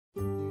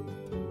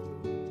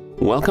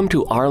Welcome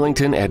to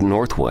Arlington at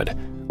Northwood,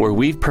 where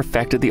we've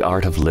perfected the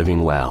art of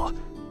living well.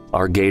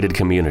 Our gated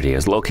community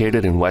is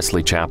located in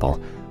Wesley Chapel,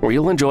 where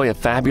you'll enjoy a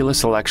fabulous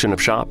selection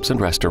of shops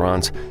and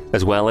restaurants,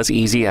 as well as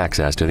easy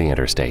access to the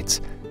interstates.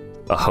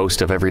 A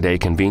host of everyday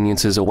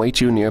conveniences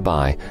await you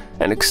nearby,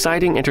 and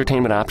exciting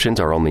entertainment options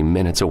are only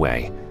minutes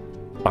away.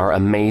 Our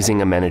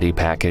amazing amenity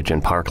package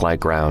and park-like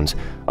grounds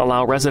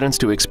allow residents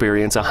to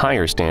experience a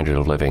higher standard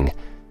of living.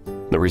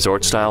 The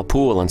resort-style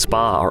pool and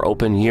spa are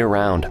open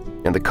year-round,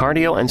 and the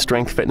cardio and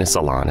strength fitness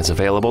salon is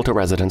available to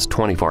residents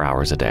 24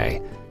 hours a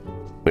day.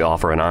 We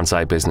offer an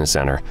on-site business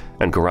center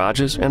and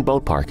garages and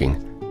boat parking.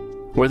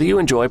 Whether you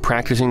enjoy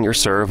practicing your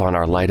serve on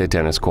our lighted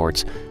tennis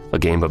courts, a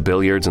game of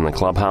billiards in the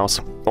clubhouse,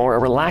 or a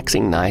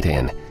relaxing night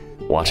in,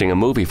 watching a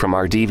movie from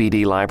our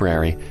DVD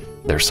library,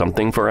 there's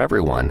something for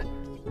everyone.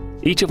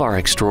 Each of our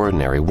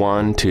extraordinary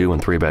 1-, 2-,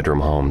 and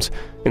 3-bedroom homes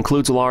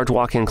includes large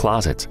walk-in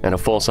closets and a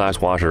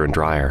full-size washer and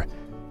dryer.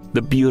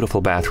 The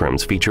beautiful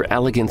bathrooms feature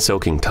elegant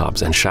soaking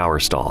tubs and shower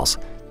stalls.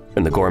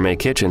 In the gourmet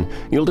kitchen,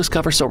 you'll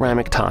discover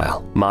ceramic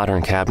tile,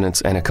 modern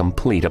cabinets, and a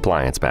complete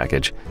appliance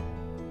package.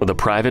 With a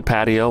private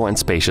patio and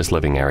spacious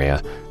living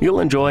area,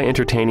 you'll enjoy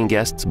entertaining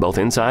guests both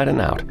inside and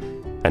out,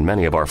 and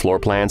many of our floor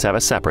plans have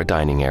a separate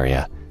dining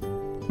area.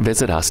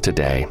 Visit us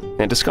today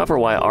and discover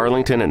why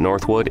Arlington at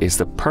Northwood is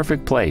the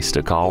perfect place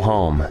to call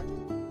home.